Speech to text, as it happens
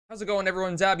How's it going,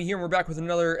 everyone? Zabby here, and we're back with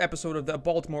another episode of the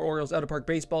Baltimore Orioles Out of Park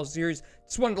Baseball Series.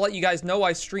 Just wanted to let you guys know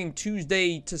I stream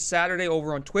Tuesday to Saturday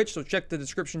over on Twitch, so check the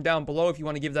description down below if you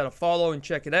want to give that a follow and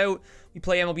check it out. We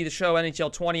play MLB The Show,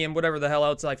 NHL 20, and whatever the hell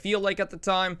else I feel like at the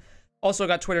time. Also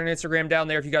got Twitter and Instagram down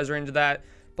there if you guys are into that.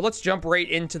 But let's jump right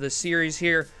into the series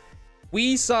here.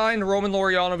 We signed Roman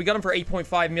Laureano. We got him for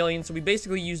 $8.5 million, so we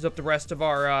basically used up the rest of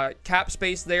our cap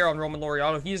space there on Roman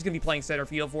Laureano. He's going to be playing center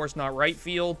field for us, not right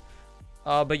field.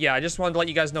 But yeah, I just wanted to let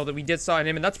you guys know that we did sign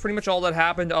him, and that's pretty much all that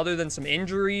happened other than some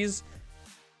injuries,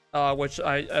 which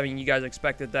I mean, you guys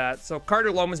expected that. So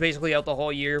Carter Loma's basically out the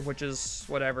whole year, which is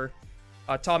whatever.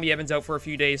 Tommy Evans out for a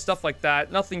few days, stuff like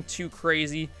that. Nothing too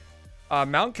crazy.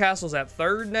 Mountcastle's at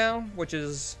third now, which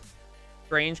is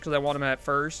strange because I want him at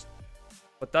first,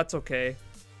 but that's okay.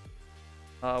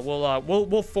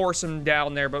 We'll force him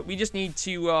down there, but we just need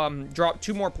to drop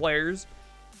 2 more players.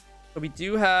 So we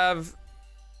do have.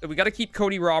 We got to keep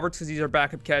Cody Roberts because he's our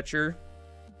backup catcher.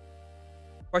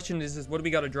 Question is what do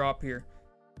we got to drop here?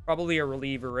 Probably a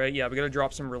reliever, right? Yeah, we got to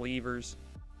drop some relievers.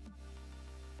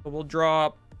 So we'll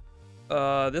drop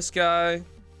this guy.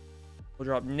 We'll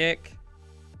drop Nick.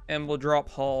 And we'll drop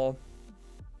Hall.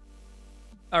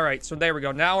 All right, so there we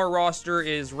go. Now our roster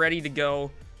is ready to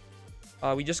go.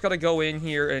 We just got to go in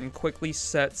here and quickly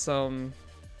set some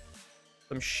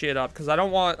shit up because I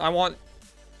want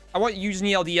Eugene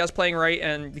LDS playing right,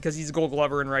 and because he's a Gold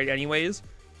Glover in right anyways,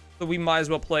 so we might as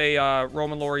well play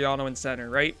Roman Laureano in center,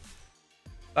 right?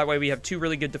 That way we have 2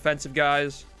 really good defensive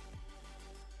guys,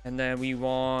 and then we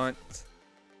want,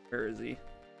 where is he?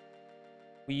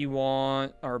 We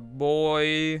want our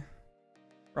boy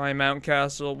Ryan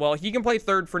Mountcastle. Well, he can play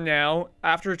third for now.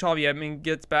 After Tommy Edman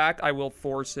gets back, I will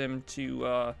force him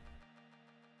to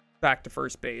back to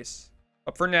first base.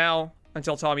 But for now,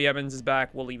 until Tommy Evans is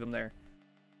back, we'll leave him there.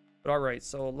 But all right,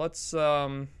 so let's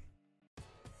update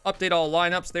all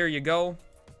lineups. There you go.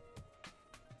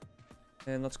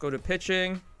 And let's go to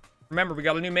pitching. Remember, we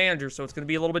got a new manager, so it's going to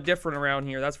be a little bit different around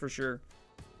here, that's for sure.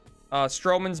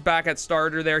 Stroman's back at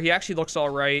starter there. He actually looks all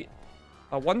right.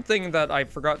 One thing that I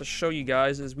forgot to show you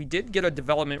guys is we did get a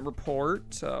development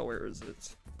report. Where is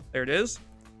it? There it is.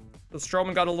 So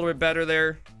Stroman got a little bit better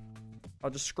there. I'll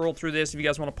just scroll through this if you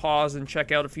guys want to pause and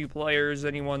check out a few players,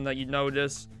 anyone that you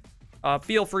notice.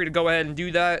 Feel free to go ahead and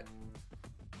do that.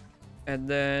 And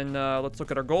then let's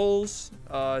look at our goals.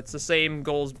 It's the same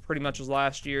goals pretty much as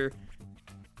last year.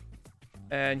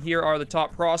 And here are the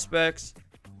top prospects.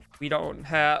 We don't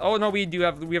have... Oh, no, we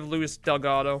have Luis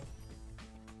Delgado.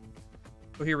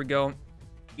 So here we go.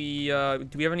 Do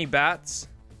we have any bats?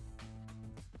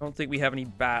 I don't think we have any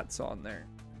bats on there.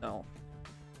 No.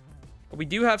 But we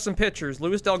do have some pitchers.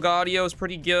 Luis Delgado is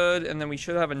pretty good. And then we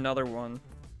should have another one.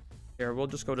 Here, we'll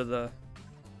just go to the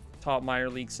top minor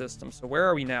league system. So where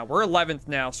are we now? We're 11th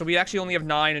now. So we actually only have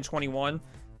 9 and 21.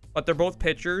 But they're both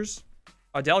pitchers.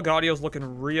 Delgado's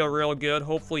looking real good.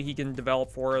 Hopefully he can develop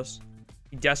for us.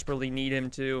 We desperately need him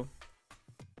to.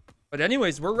 But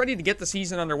anyways, we're ready to get the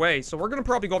season underway. So we're going to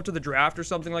probably go up to the draft or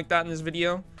something like that in this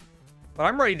video. But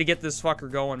I'm ready to get this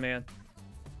fucker going, man.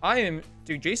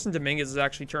 Dude, Jason Dominguez is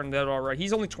actually turning out all right.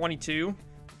 He's only 22.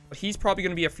 But he's probably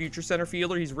going to be a future center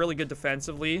fielder. He's really good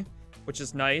defensively, which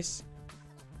is nice.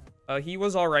 He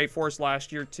was all right for us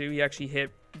last year, too. He actually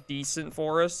hit decent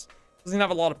for us. Doesn't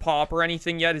have a lot of pop or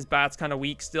anything yet. His bat's kind of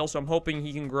weak still, so I'm hoping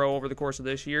he can grow over the course of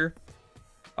this year.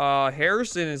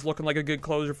 Harrison is looking like a good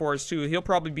closer for us, too. He'll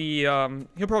probably be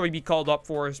called up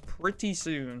for us pretty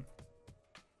soon.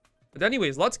 But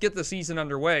anyways, let's get the season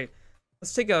underway.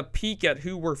 Let's take a peek at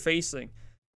who we're facing.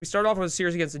 We start off with a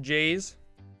series against the Jays.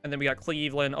 And then we got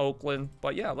Cleveland, Oakland.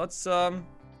 But yeah, let's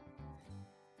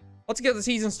get the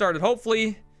season started.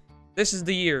 Hopefully, this is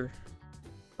the year.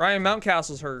 Ryan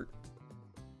Mountcastle's hurt.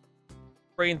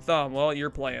 Sprained thumb. Well, you're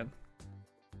playing.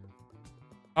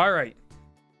 All right.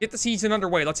 Get the season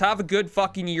underway. Let's have a good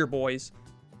fucking year, boys.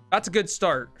 That's a good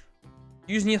start.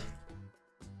 Using you.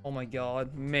 Oh my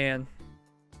god, man.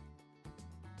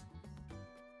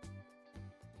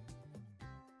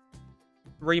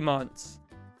 Three months.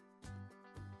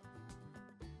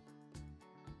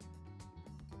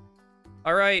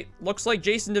 All right, looks like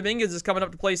Jason Dominguez is coming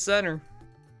up to play center.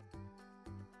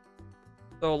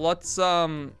 So let's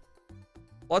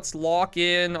lock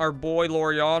in our boy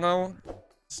Laureano.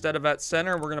 Instead of at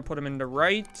center, we're gonna put him into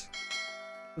right.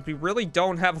 Because we really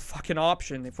don't have a fucking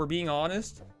option, if we're being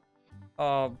honest.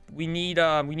 We need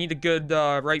a good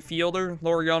right fielder.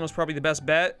 Laureano's probably the best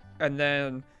bet, and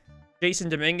then Jason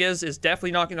Dominguez is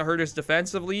definitely not gonna hurt us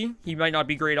defensively. He might not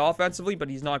be great offensively, but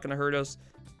he's not gonna hurt us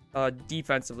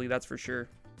defensively, that's for sure.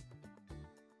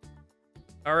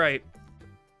 All right,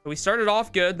 so we started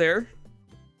off good there.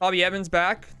 Bobby Evans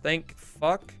back. Thank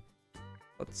fuck.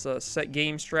 Let's set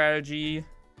game strategy.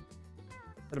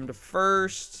 Put him to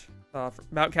first.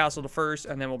 Mountcastle to first,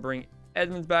 and then we'll bring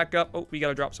Edmonds back up. Oh, we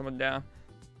gotta drop someone down.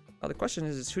 The question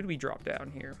is who do we drop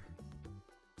down here?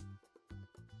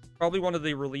 Probably one of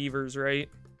the relievers, right?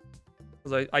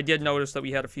 Because I did notice that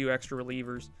we had a few extra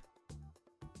relievers.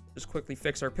 Just quickly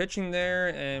fix our pitching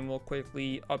there, and we'll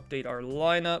quickly update our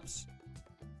lineups.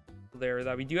 There,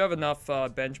 that we do have enough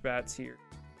bench bats here.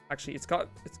 Actually, it's got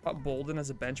Bolden as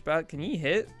a bench bat. Can he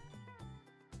hit?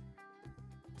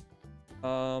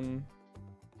 I'd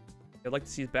like to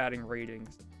see his batting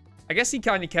ratings. I guess he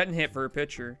kind of can hit for a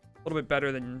pitcher. A little bit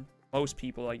better than most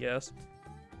people, I guess.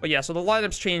 But yeah, so the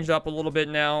lineup's changed up a little bit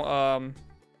now.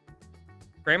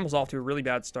 Scramble's off to a really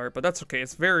bad start, but that's okay.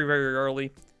 It's very, very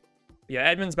early. Yeah,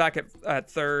 Edmonds back at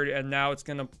third, and now it's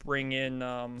going to bring in...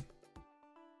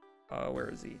 where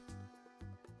is he?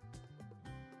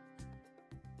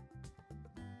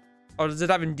 Oh, does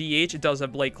it have in DH? It does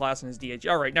have Blake Class in his DH.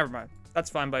 All right, never mind. That's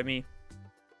fine by me.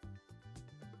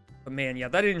 But man, yeah,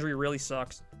 that injury really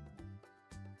sucks.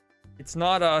 It's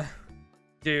not a...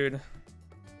 Dude.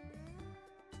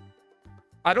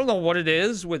 I don't know what it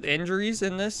is with injuries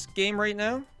in this game right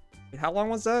now. How long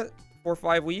was that? 4 or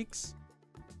 5 weeks?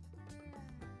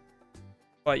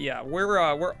 But yeah,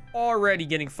 we're already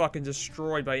getting fucking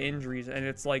destroyed by injuries, and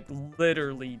it's like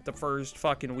literally the first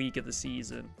fucking week of the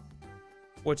season,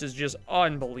 which is just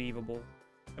unbelievable.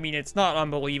 I mean, it's not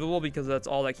unbelievable because that's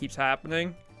all that keeps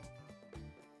happening,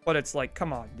 but it's like,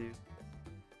 come on, dude.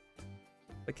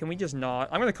 Like, can we just not?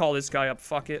 I'm gonna call this guy up.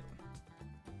 Fuck it.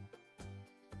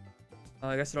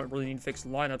 I guess I don't really need to fix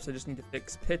lineups. I just need to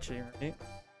fix pitching, right?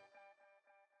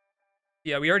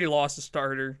 Yeah, we already lost a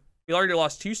starter. We already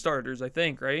lost 2 starters, I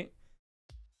think, right?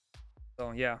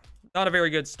 So, yeah. Not a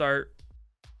very good start.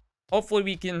 Hopefully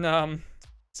we can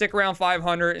stick around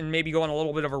 500 and maybe go on a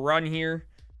little bit of a run here.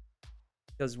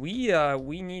 Because we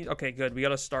need... Okay, good. We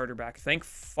got a starter back. Thank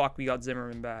fuck we got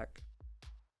Zimmerman back.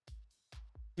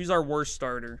 Who's our worst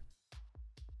starter?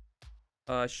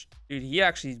 Dude, he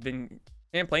actually's been...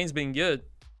 Champlain's been good.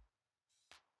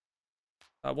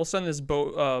 We'll send this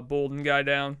Bolden guy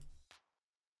down.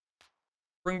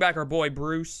 Bring back our boy,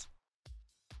 Bruce.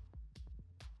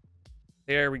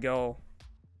 There we go.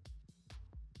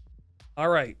 All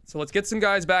right, so let's get some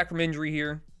guys back from injury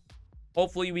here.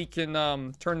 Hopefully we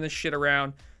can turn this shit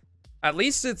around. At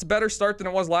least it's a better start than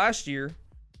it was last year.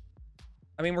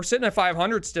 I mean, we're sitting at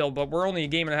 500 still, but we're only a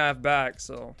game and a half back,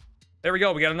 so... There we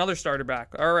go. We got another starter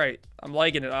back. All right. I'm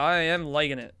liking it. I am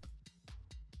liking it.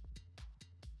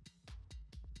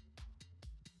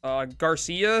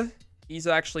 Garcia, he's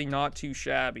actually not too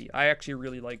shabby. I actually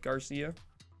really like Garcia.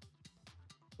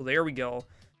 So there we go.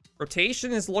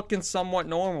 Rotation is looking somewhat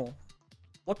normal.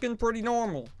 Looking pretty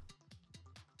normal.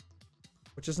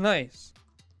 Which is nice.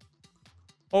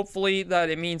 Hopefully that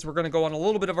it means we're going to go on a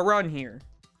little bit of a run here.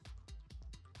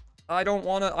 I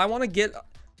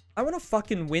want to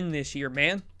fucking win this year,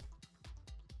 man.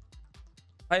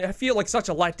 I feel like such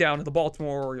a letdown to the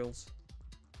Baltimore Orioles.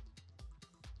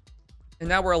 And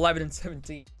now we're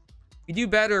 11-17. We do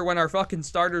better when our fucking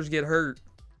starters get hurt.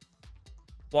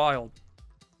 Wild.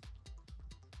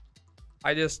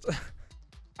 I just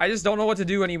don't know what to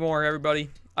do anymore, everybody.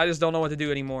 I just don't know what to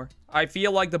do anymore. I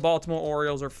feel like the Baltimore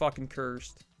Orioles are fucking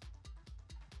cursed.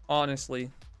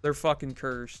 Honestly, they're fucking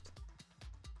cursed.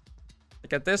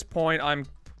 Like, at this point, I'm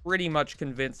pretty much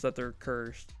convinced that they're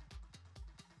cursed.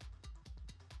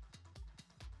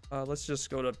 Let's just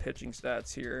go to pitching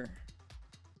stats here.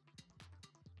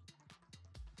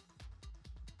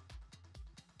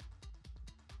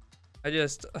 I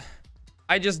don't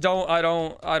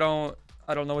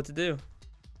know what to do.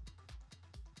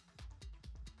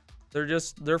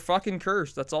 They're fucking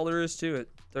cursed. That's all there is to it.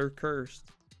 They're cursed.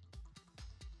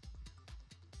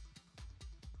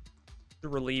 The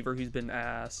reliever who's been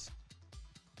ass.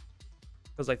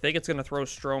 Because I think it's going to throw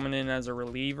Stroman in as a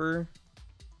reliever.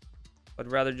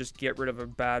 I'd rather just get rid of a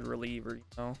bad reliever, you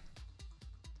know?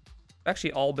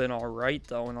 Actually, all been alright,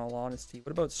 though, in all honesty.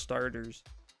 What about starters?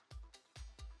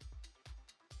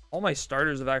 All my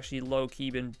starters have actually low-key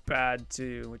been bad,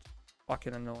 too, which is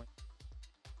fucking annoying.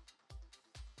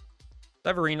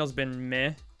 Severino's been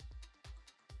meh.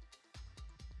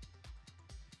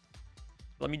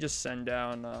 Let me just send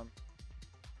down...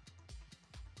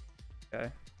 Okay.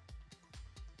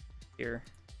 Here.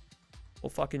 We'll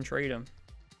fucking trade him.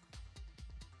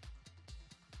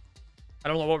 I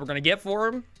don't know what we're going to get for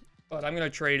him, but I'm going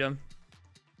to trade him.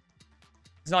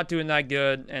 He's not doing that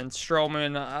good, and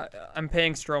Stroman, I'm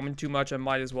paying Stroman too much. I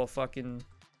might as well fucking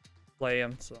play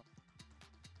him, so.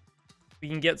 We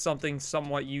can get something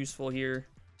somewhat useful here.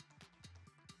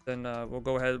 then we'll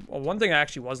go ahead. Well, one thing I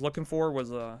actually was looking for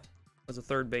was a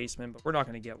third baseman, but we're not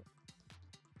going to get one.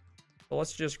 So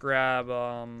let's just grab...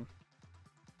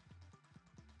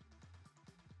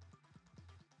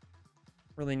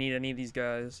 really need any of these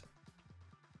guys.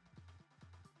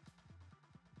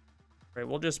 Right,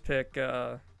 we'll just pick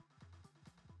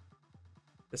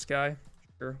this guy.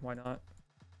 Sure, why not?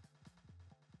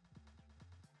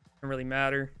 Doesn't really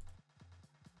matter.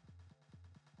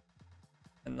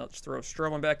 And let's throw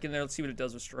Stroman back in there. Let's see what it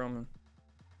does with Stroman.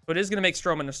 But it is going to make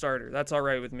Stroman a starter. That's all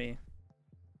right with me.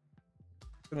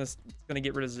 It's going to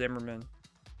get rid of Zimmerman.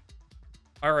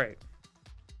 All right.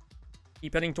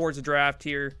 Keep heading towards the draft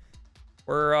here.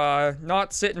 We're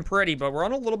not sitting pretty, but we're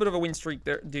on a little bit of a win streak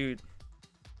there. Dude.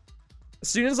 As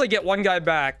soon as I get one guy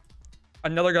back,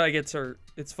 another guy gets hurt.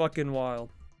 It's fucking wild.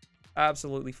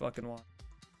 Absolutely fucking wild.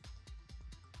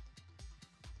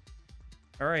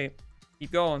 All right.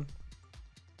 Keep going.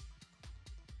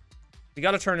 We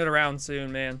got to turn it around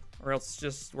soon, man. Or else it's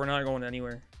just, we're not going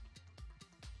anywhere.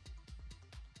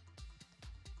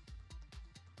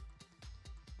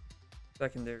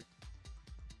 Secondary.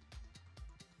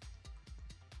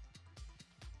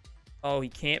 Oh, he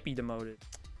can't be demoted.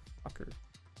 Fucker.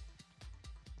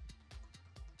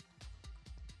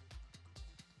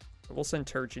 We'll send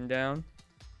Turchin down.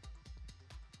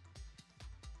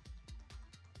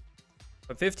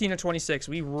 But 15 to 26,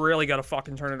 we really got to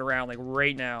fucking turn it around, like,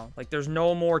 right now. Like, there's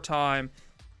no more time.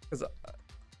 Because,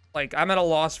 like, I'm at a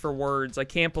loss for words. I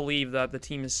can't believe that the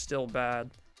team is still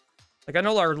bad. Like, I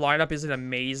know our lineup isn't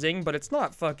amazing, but it's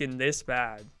not fucking this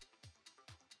bad.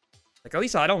 Like, at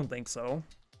least I don't think so.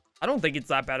 I don't think it's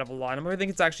that bad of a lineup. I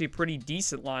think it's actually a pretty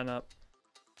decent lineup.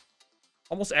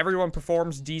 Almost everyone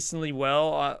performs decently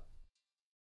well.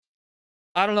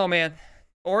 I don't know, man.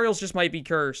 Orioles just might be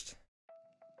cursed.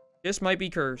 Just might be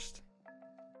cursed.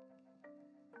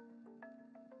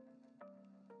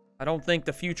 I don't think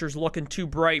the future's looking too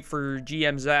bright for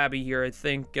GM Zabby here. I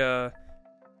think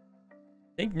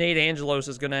Nate Angelos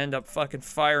is going to end up fucking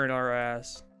firing our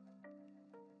ass.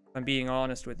 If I'm being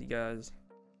honest with you guys.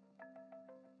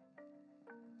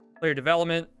 Player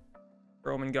development.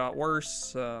 Roman got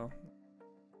worse.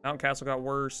 Mountcastle got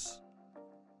worse.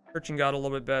 Turchin got a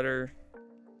little bit better.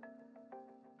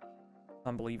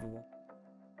 Unbelievable.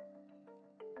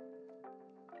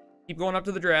 Keep going up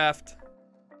to the draft.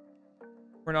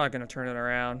 We're not going to turn it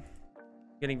around.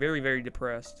 Getting very, very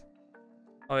depressed.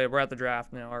 Oh, yeah, we're at the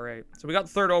draft now. All right. So we got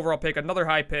the 3rd overall pick. Another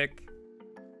high pick.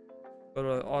 Go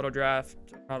to auto draft.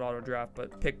 Not auto draft,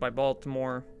 but pick by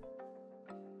Baltimore.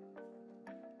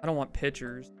 I don't want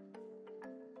pitchers.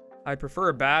 I prefer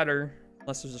a batter.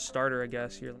 Unless there's a starter, I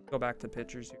guess. Here, let's go back to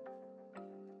pitchers here.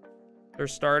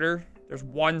 There's starter. There's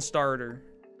one starter.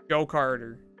 Joe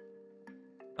Carter.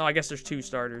 Oh, I guess there's 2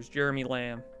 starters. Jeremy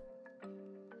Lamb.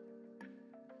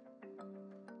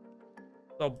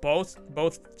 So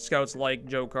both scouts like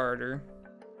Joe Carter.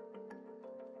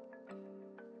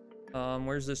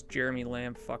 Where's this Jeremy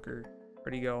Lamb fucker?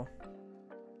 Where'd he go?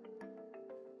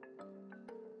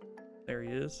 There he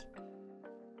is.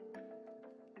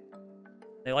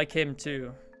 They like him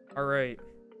too. All right.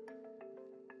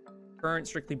 Current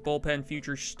strictly bullpen,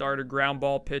 future starter, ground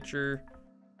ball pitcher.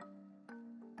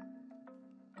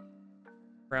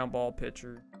 Ground ball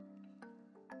pitcher.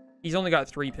 He's only got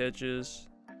 3 pitches.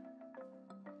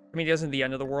 I mean, he isn't the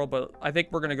end of the world, but I think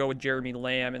we're going to go with Jeremy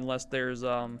Lamb unless there's,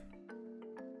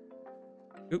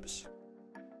 oops.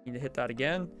 Need to hit that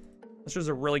again. This was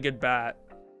a really good bat.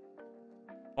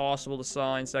 Possible to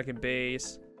sign second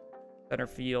base, center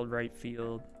field, right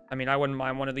field. I mean, I wouldn't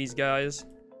mind one of these guys.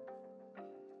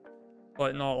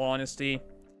 But in all honesty,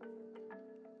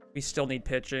 we still need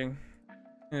pitching.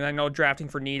 And I know drafting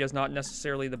for need is not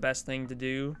necessarily the best thing to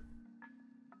do.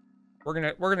 We're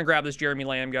gonna grab this Jeremy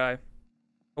Lamb guy.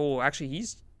 Oh, actually,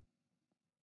 he's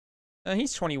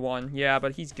 21. Yeah,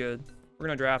 but he's good. We're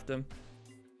gonna draft him.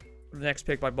 The next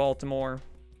pick by Baltimore.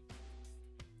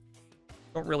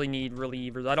 Don't really need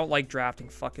relievers. I don't like drafting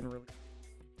fucking relievers.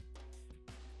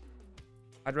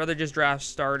 I'd rather just draft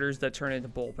starters that turn into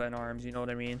bullpen arms. You know what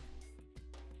I mean?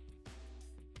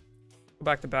 Go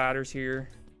back to batters here.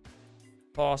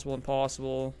 Possible,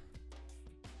 impossible.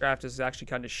 Draft is actually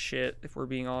kind of shit, if we're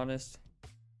being honest.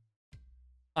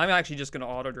 I'm actually just gonna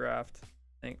auto draft. I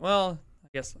think. Well, I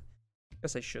guess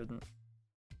I shouldn't.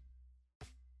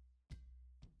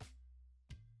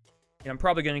 Yeah, I'm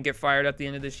probably gonna get fired at the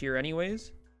end of this year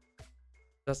anyways.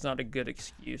 That's not a good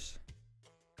excuse.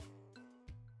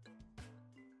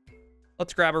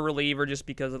 Let's grab a reliever just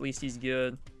because at least he's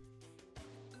good.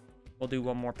 We'll do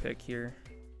one more pick here.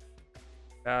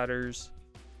 Batters.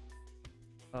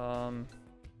 Or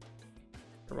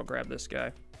we'll grab this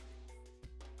guy.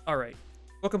 All right.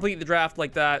 We'll complete the draft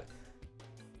like that.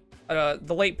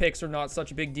 The late picks are not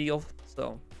such a big deal,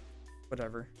 so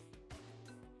whatever.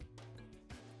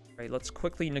 All right, let's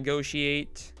quickly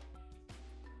negotiate.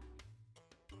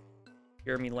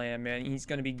 Jeremy Lamb, man. He's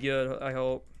going to be good, I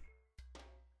hope.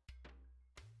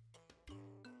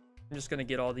 I'm just going to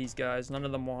get all these guys. None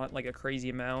of them want, like, a crazy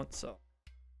amount, so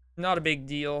not a big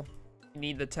deal. You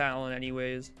need the talent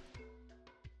anyways.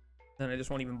 Then I just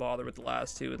won't even bother with the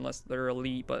last two unless they're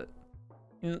elite, but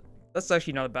you know, that's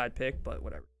actually not a bad pick, but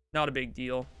whatever. Not a big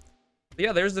deal. But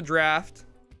yeah, there's the draft.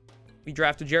 We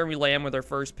drafted Jeremy Lamb with our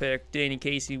first pick, Danny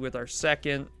Casey with our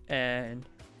second, and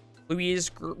Luis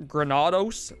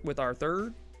Granados with our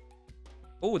third.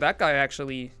 Oh, that guy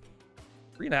actually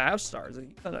 3.5 stars.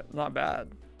 Not bad.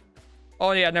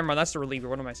 Oh yeah, never mind. That's the reliever.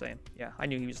 What am I saying? Yeah, I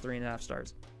knew he was 3.5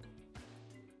 stars.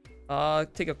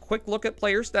 Take a quick look at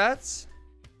player stats.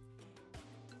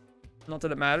 Not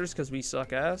that it matters because we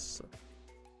suck ass. So.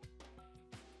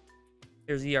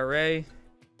 Here's ERA.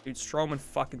 Dude, Stroman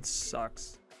fucking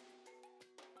sucks.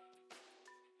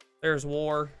 There's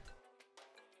WAR.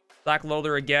 Zach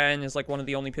Lowther again is like one of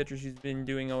the only pitchers who's been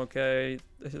doing okay.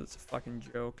 This is a fucking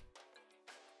joke.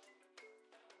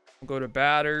 We'll go to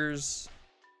batters.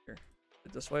 Here,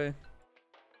 this way.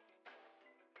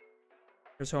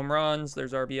 There's home runs.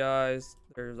 There's RBIs.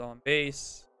 There's on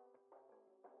base.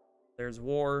 There's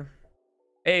WAR.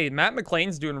 Hey, Matt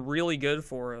McClain's doing really good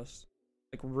for us.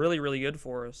 Like, really, really good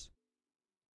for us.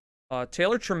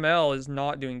 Taylor Trammell is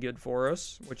not doing good for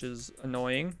us, which is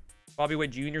annoying. Bobby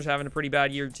Witt Jr. is having a pretty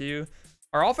bad year, too.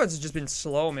 Our offense has just been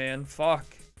slow, man. Fuck.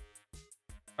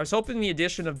 I was hoping the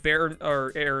addition of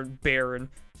Aaron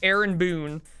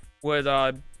Boone would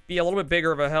be a little bit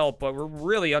bigger of a help, but we're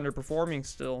really underperforming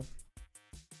still.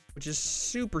 Which is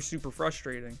super, super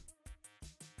frustrating.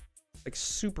 Like,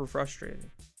 super frustrating.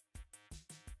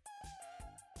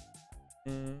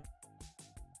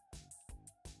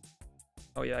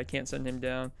 Oh, yeah, I can't send him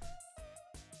down.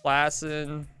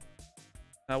 Lassen.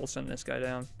 I will send this guy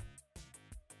down.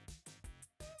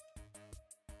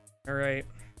 All right.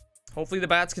 Hopefully the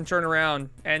bats can turn around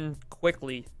and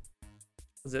quickly.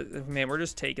 Man, we're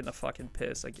just taking the fucking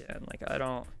piss again. Like, I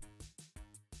don't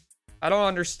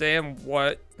understand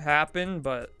what happened,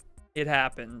 but it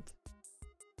happened.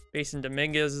 Jason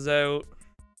Dominguez is out.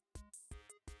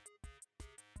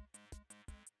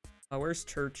 Where's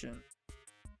Turchin?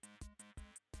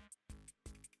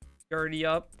 Already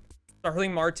up.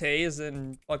 Starling Marte is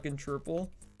in fucking triple.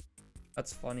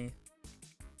 That's funny.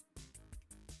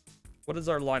 What does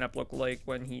our lineup look like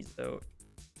when he's out?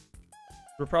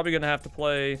 We're probably gonna have to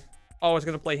play. Oh, it's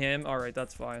gonna play him. All right,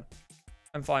 that's fine.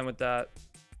 I'm fine with that.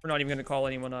 We're not even gonna call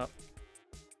anyone up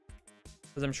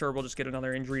because I'm sure we'll just get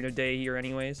another injury in a day here,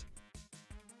 anyways.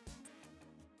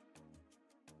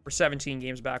 We're 17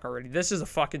 games back already. This is a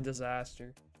fucking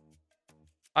disaster.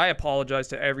 I apologize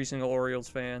to every single Orioles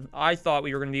fan. I thought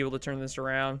we were going to be able to turn this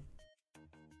around.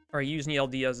 All right, Yusniel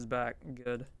Diaz is back.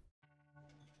 Good.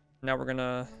 Now we're going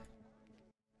to...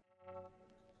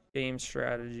 Game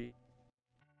strategy.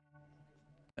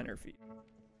 Center field.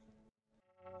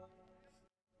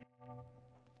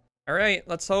 All right,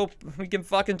 let's hope we can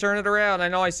fucking turn it around. I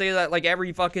know I say that like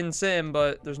every fucking sim,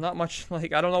 but there's not much,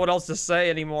 like, I don't know what else to say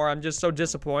anymore. I'm just so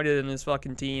disappointed in this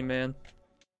fucking team, man.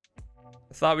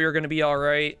 I thought we were going to be all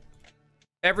right.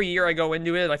 Every year I go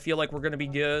into it, I feel like we're going to be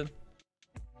good.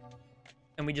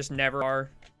 And we just never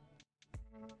are.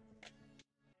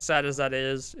 Sad as that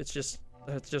is, it's just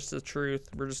the truth.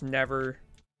 We're just never...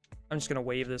 I'm just going to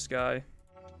wave this guy.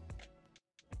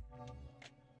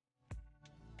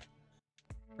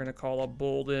 We're going to call up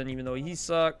Bolden, even though he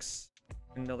sucks.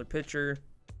 Another pitcher.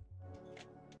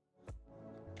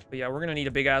 But yeah, we're going to need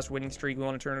a big-ass winning streak. We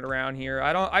want to turn it around here.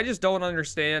 I just don't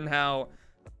understand how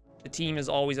the team is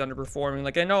always underperforming.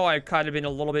 Like, I know I've kind of been a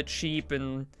little bit cheap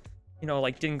and, you know,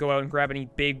 like, didn't go out and grab any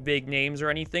big names or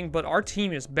anything. But our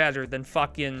team is better than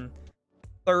fucking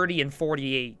 30 and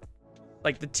 48.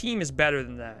 Like, the team is better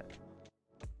than that.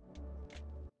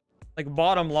 Like,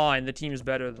 bottom line, the team is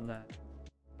better than that.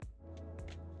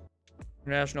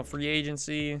 International free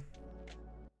agency.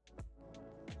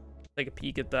 Take a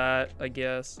peek at that, I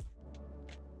guess.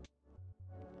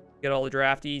 Get all the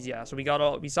draftees. Yeah, so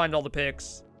we signed all the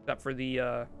picks except for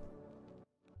the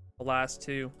last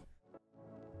two.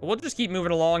 But we'll just keep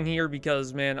moving along here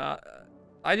because, man, I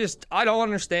don't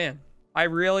understand. I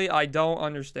don't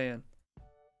understand.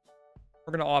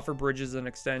 We're gonna offer Bridges an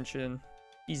extension.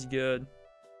 He's good.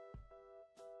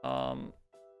 Yeah,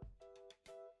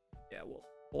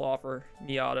 we'll offer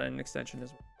Miata an extension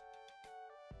as well.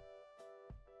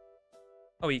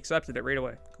 Oh, he accepted it right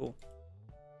away. Cool.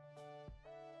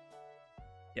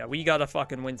 Yeah, we gotta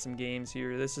fucking win some games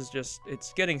here. This is just,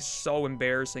 it's getting so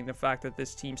embarrassing, the fact that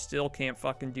this team still can't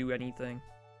fucking do anything.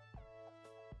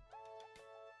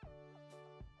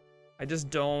 I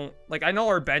just don't, like, I know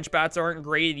our bench bats aren't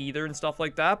great either and stuff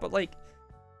like that, but, like,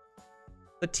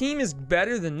 the team is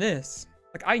better than this.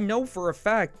 Like, I know for a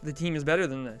fact the team is better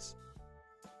than this.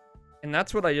 And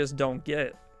that's what I just don't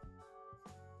get.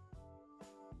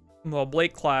 Well,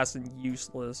 Blake Klassen,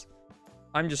 useless.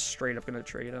 I'm just straight up gonna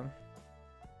trade him.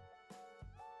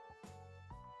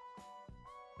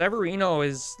 Severino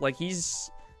is, like,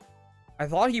 I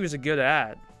thought he was a good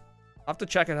ad. I'll have to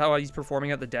check out how he's performing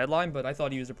at the deadline, but I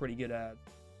thought he was a pretty good ad.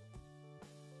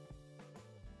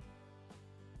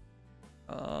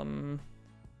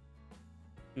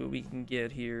 See what we can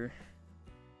get here.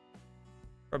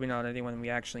 Probably not anyone we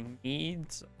actually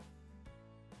need. So.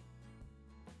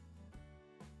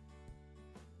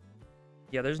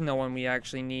 Yeah, there's no one we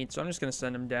actually need, so I'm just gonna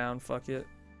send him down. Fuck it.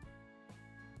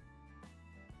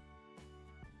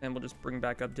 And we'll just bring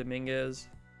back up Dominguez.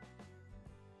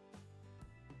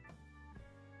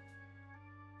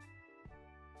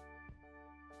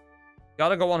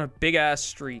 Gotta go on a big-ass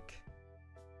streak.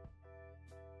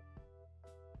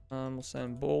 We'll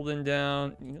send Bolden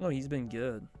down. You know, he's been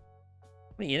good.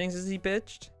 How many innings has he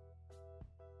pitched?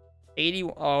 80.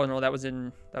 Oh, no, that was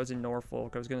in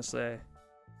Norfolk. I was gonna say.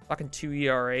 Fucking 2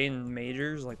 ERA in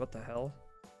majors. Like, what the hell?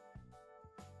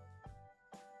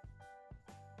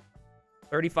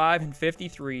 35 and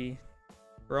 53.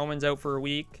 Roman's out for a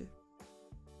week.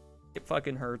 Get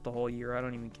fucking hurt the whole year. I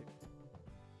don't even care.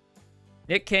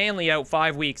 Nick Canley out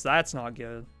 5 weeks. That's not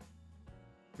good.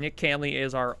 Nick Canley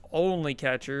is our only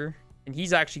catcher. And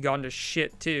he's actually gone to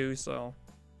shit too, so.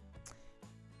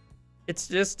 It's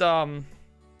just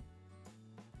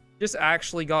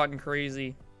actually gotten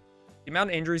crazy. The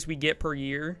amount of injuries we get per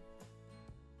year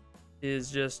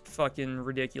is just fucking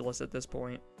ridiculous at this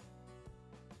point.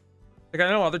 Like, I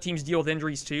know other teams deal with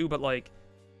injuries too, but, like,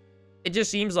 it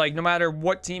just seems like no matter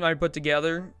what team I put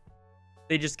together,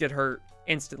 they just get hurt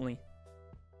instantly.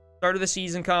 Start of the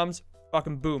season comes,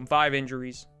 fucking boom, 5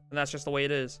 injuries. And that's just the way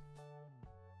it is.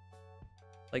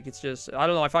 Like, it's just, I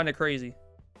don't know, I find it crazy.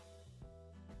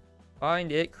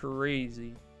 Find it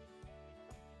crazy.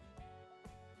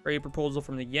 Trade proposal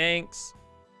from the Yanks.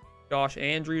 Josh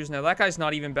Andrews. Now, that guy's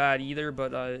not even bad either,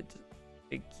 but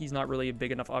he's not really a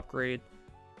big enough upgrade.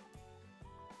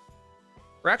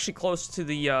 We're actually close to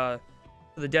the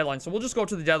deadline, so we'll just go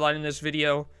to the deadline in this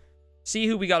video, see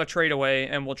who we got to trade away,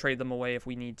 and we'll trade them away if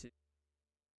we need to.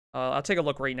 I'll take a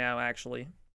look right now, actually,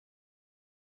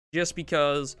 just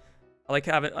because I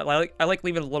like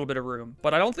leaving a little bit of room,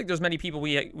 but I don't think there's many people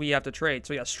we have to trade.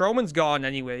 So yeah, Stroman's gone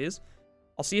anyways.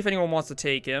 I'll see if anyone wants to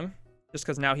take him, just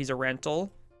because now he's a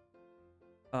rental.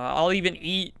 I'll even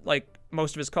eat like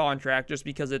most of his contract just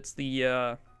because it's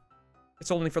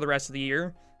only for the rest of the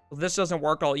year. If this doesn't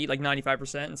work, I'll eat like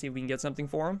 95% and see if we can get something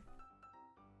for him.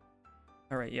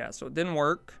 All right, yeah, so it didn't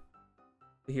work.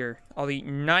 Here, I'll eat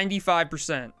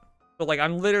 95%. So, like,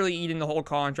 I'm literally eating the whole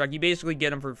contract. You basically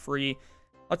get him for free.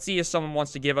 Let's see if someone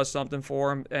wants to give us something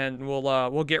for him, and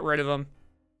we'll get rid of him.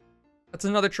 That's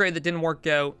another trade that didn't work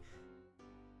out,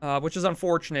 which is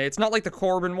unfortunate. It's not like the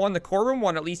Corbin one. The Corbin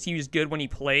one, at least he was good when he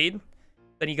played.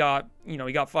 Then he got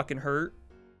fucking hurt,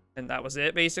 and that was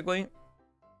it, basically.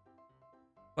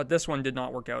 But this one did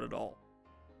not work out at all.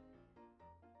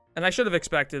 And I should have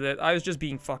expected it. I was just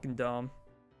being fucking dumb.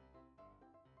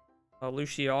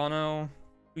 Luciano,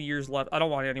 2 years left. I don't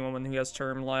want anyone who has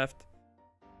term left.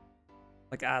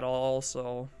 Like, at all,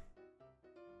 so.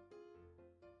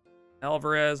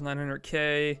 Alvarez,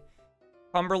 900K.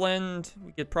 Cumberland,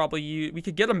 we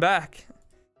could get him back.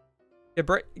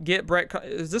 Get Brett.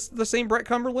 Is this the same Brett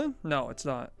Cumberland? No, it's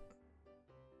not.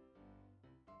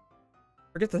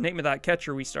 Forget the name of that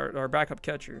catcher our backup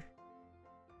catcher.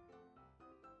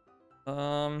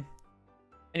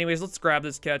 Anyways, let's grab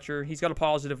this catcher. He's got a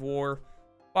positive WAR.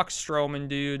 Fuck Stroman,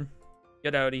 dude.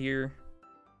 Get out of here.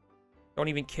 Don't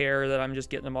even care that I'm just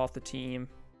getting him off the team.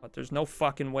 But there's no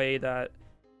fucking way that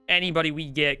anybody we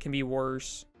get can be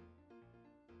worse.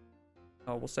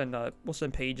 Oh, we'll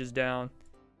send Pages down.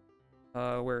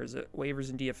 Where is it? Waivers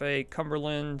and DFA.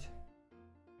 Cumberland.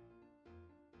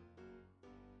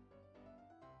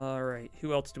 Alright,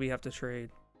 who else do we have to trade?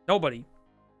 Nobody.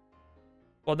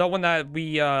 Well, no one that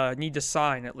we need to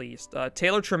sign, at least.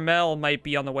 Taylor Trammell might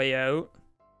be on the way out.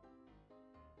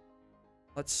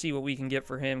 Let's see what we can get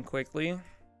for him quickly.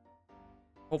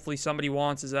 Hopefully somebody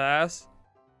wants his ass.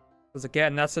 Because,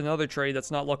 again, that's another trade that's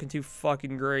not looking too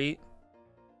fucking great.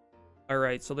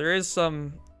 Alright, so there is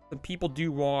some people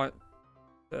do want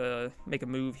to make a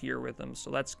move here with him. So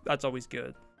that's always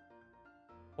good.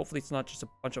 Hopefully it's not just a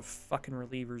bunch of fucking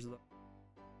relievers, though.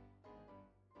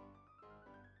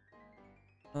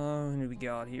 Who do we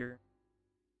got here?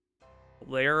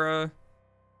 Lara.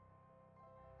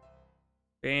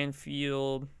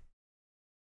 Banfield.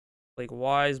 Blake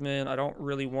Wiseman. I don't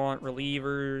really want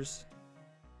relievers.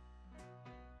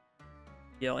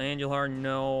 Yale Andujar,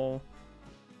 no.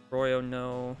 Royo,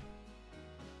 no.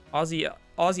 Ozzy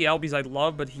Albies I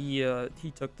love, but he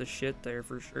took the shit there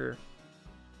for sure.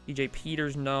 DJ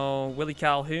Peters, no. Willie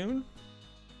Calhoun,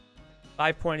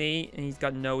 5.8, and he's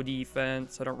got no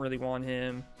defense. I don't really want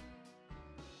him.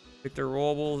 Victor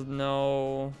Robles,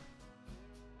 no.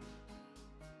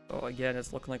 So again,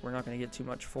 it's looking like we're not going to get too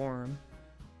much for him.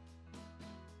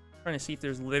 I'm trying to see if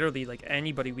there's literally like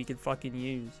anybody we could fucking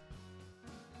use.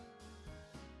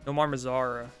 Nomar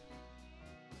Mazara.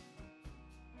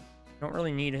 Don't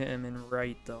really need him in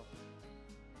right though.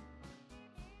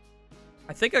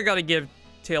 I think I gotta give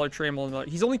Taylor Trammell another.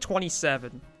 He's only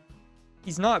 27.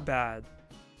 He's not bad.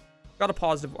 Got a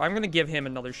positive. I'm gonna give him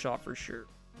another shot for sure.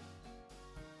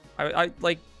 I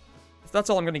like, if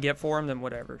that's all I'm gonna get for him, then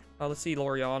whatever. Let's see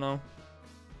Laureano.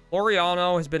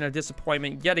 Laureano has been a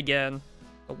disappointment yet again.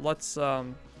 But let's see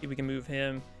if we can move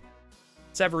him.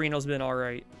 Severino's been all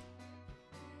right.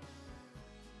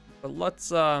 But let's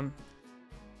shop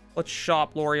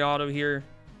Laureano here.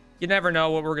 You never know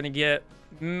what we're gonna get.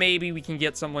 Maybe we can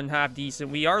get someone half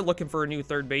decent. We are looking for a new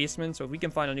third baseman, so if we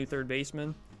can find a new third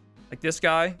baseman, like this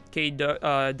guy, Cade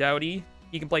Doughty,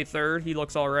 he can play third. He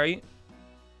looks all right.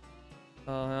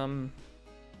 I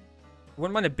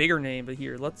wouldn't mind a bigger name, but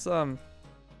here, let's do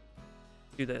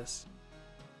this.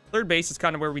 Third base is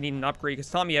kind of where we need an upgrade because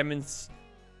Tommy Edmonds,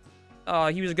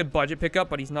 he was a good budget pickup,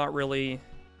 but he's not really,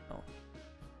 not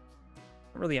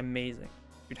really amazing.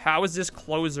 Dude, how is this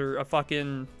closer a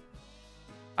fucking...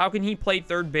 How can he play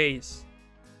third base?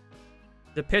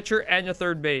 The pitcher and the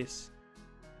third base.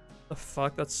 The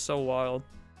fuck? That's so wild.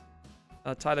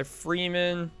 Tyler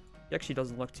Freeman. He actually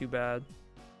doesn't look too bad.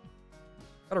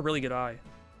 Got a really good eye.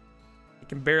 He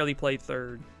can barely play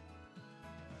third.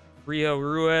 Rio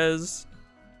Ruiz.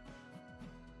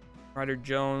 Ryder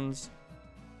Jones.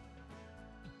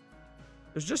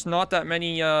 There's just not that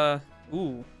many,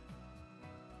 ooh.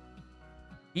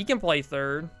 He can play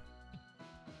third.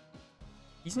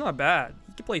 He's not bad.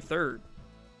 He can play third.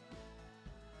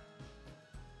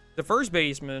 The first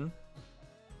baseman.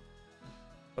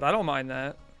 But I don't mind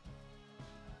that.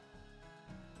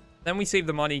 Then we save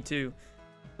the money too.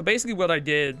 So basically what I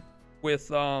did with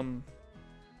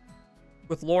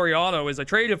Laureano is I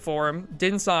traded for him,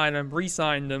 didn't sign him,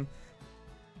 re-signed him.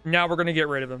 Now we're gonna get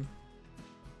rid of him.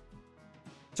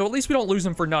 So at least we don't lose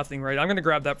him for nothing, right? I'm gonna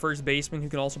grab that first baseman who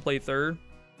can also play third.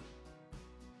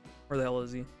 Where the hell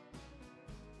is he?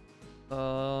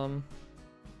 That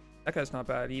guy's not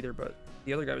bad either, but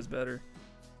the other guy was better.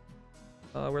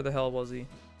 Where the hell was he?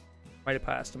 Might have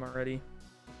passed him already.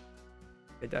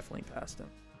 They definitely passed him.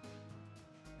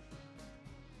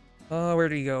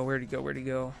 Where'd he go? Where'd he go? Where'd he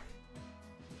go?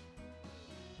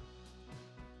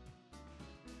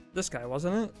 This guy,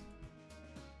 wasn't it?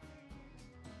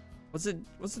 Was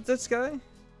it this guy?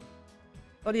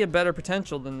 Thought he had better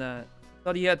potential than that.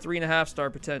 Thought he had 3.5-star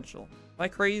potential. Am I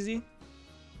crazy?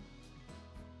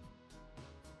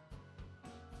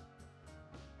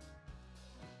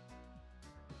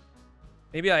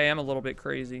 Maybe I am a little bit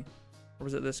crazy. Or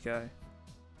was it this guy?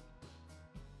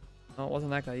 No, it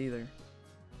wasn't that guy either.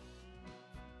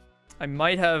 I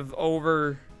might have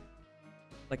overreacted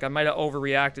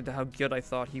to how good I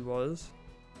thought he was.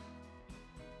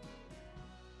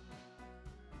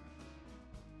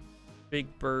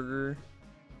 Big Burger.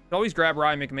 Could always grab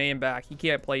Ryan McMahon back. He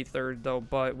can't play third though,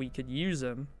 but we could use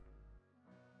him.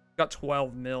 Got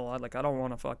 12 mil. I don't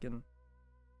want to fucking...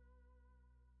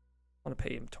 I want to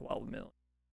pay him 12 mil.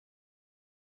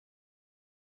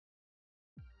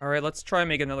 Alright, let's try and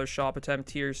make another shop attempt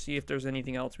here. See if there's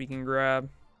anything else we can grab.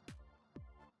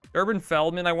 Urban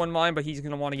Feldman, I wouldn't mind, but he's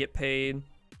going to want to get paid.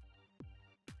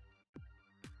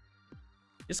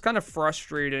 Just kind of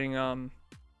frustrating.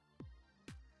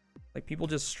 Like, people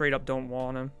just straight up don't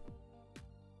want him.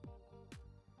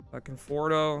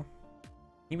 Conforto.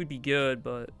 He would be good,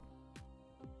 but...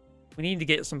 we need to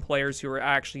get some players who are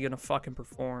actually going to fucking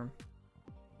perform.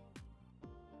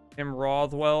 Tim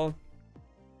Rothwell.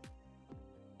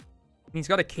 He's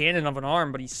got a cannon of an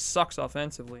arm, but he sucks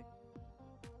offensively.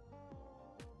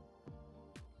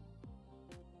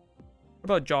 What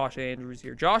about Josh Andrews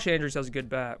here? Josh Andrews has a good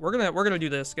bat. We're gonna do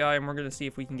this guy, and we're gonna see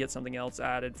if we can get something else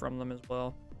added from them as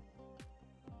well.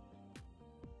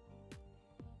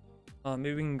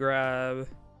 Maybe we can grab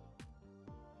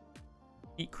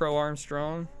Pete Crow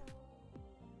Armstrong.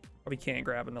 Probably can't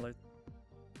grab another.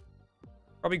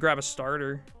 Probably grab a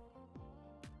starter.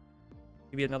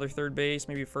 Maybe another third base,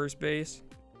 maybe first base.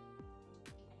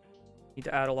 Need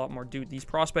to add a lot more. Dude, these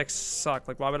prospects suck.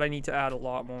 Like, why would I need to add a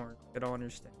lot more? I don't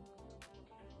understand.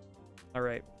 All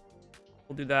right.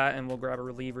 We'll do that, and we'll grab a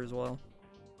reliever as well.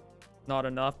 Not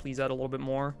enough. Please add a little bit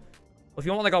more. Well, if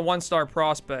you want, like, a one-star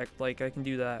prospect, like, I can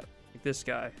do that. Like this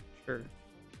guy. Sure.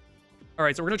 All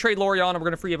right, so we're going to trade Loriano. We're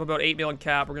going to free up about $8 million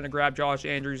cap. We're going to grab Josh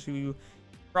Andrews, who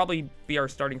probably be our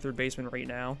starting third baseman right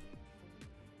now.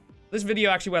 This video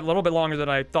actually went a little bit longer than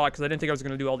I thought because I didn't think I was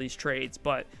going to do all these trades,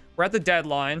 but we're at the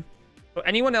deadline. So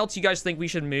anyone else you guys think we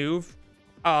should move,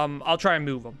 I'll try and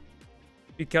move them.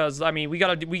 Because, I mean, we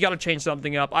gotta change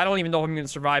something up. I don't even know if I'm going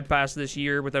to survive past this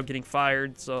year without getting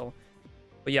fired, so...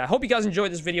 But yeah, I hope you guys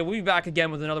enjoyed this video. We'll be back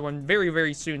again with another one very,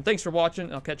 very soon. Thanks for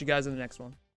watching. I'll catch you guys in the next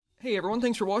one. Hey everyone,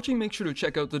 thanks for watching. Make sure to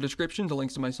check out the description, the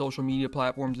links to my social media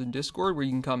platforms and Discord where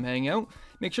you can come hang out.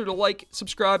 Make sure to like,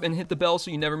 subscribe, and hit the bell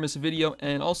so you never miss a video.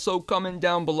 And also comment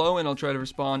down below and I'll try to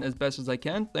respond as best as I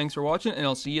can. Thanks for watching and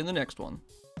I'll see you in the next one.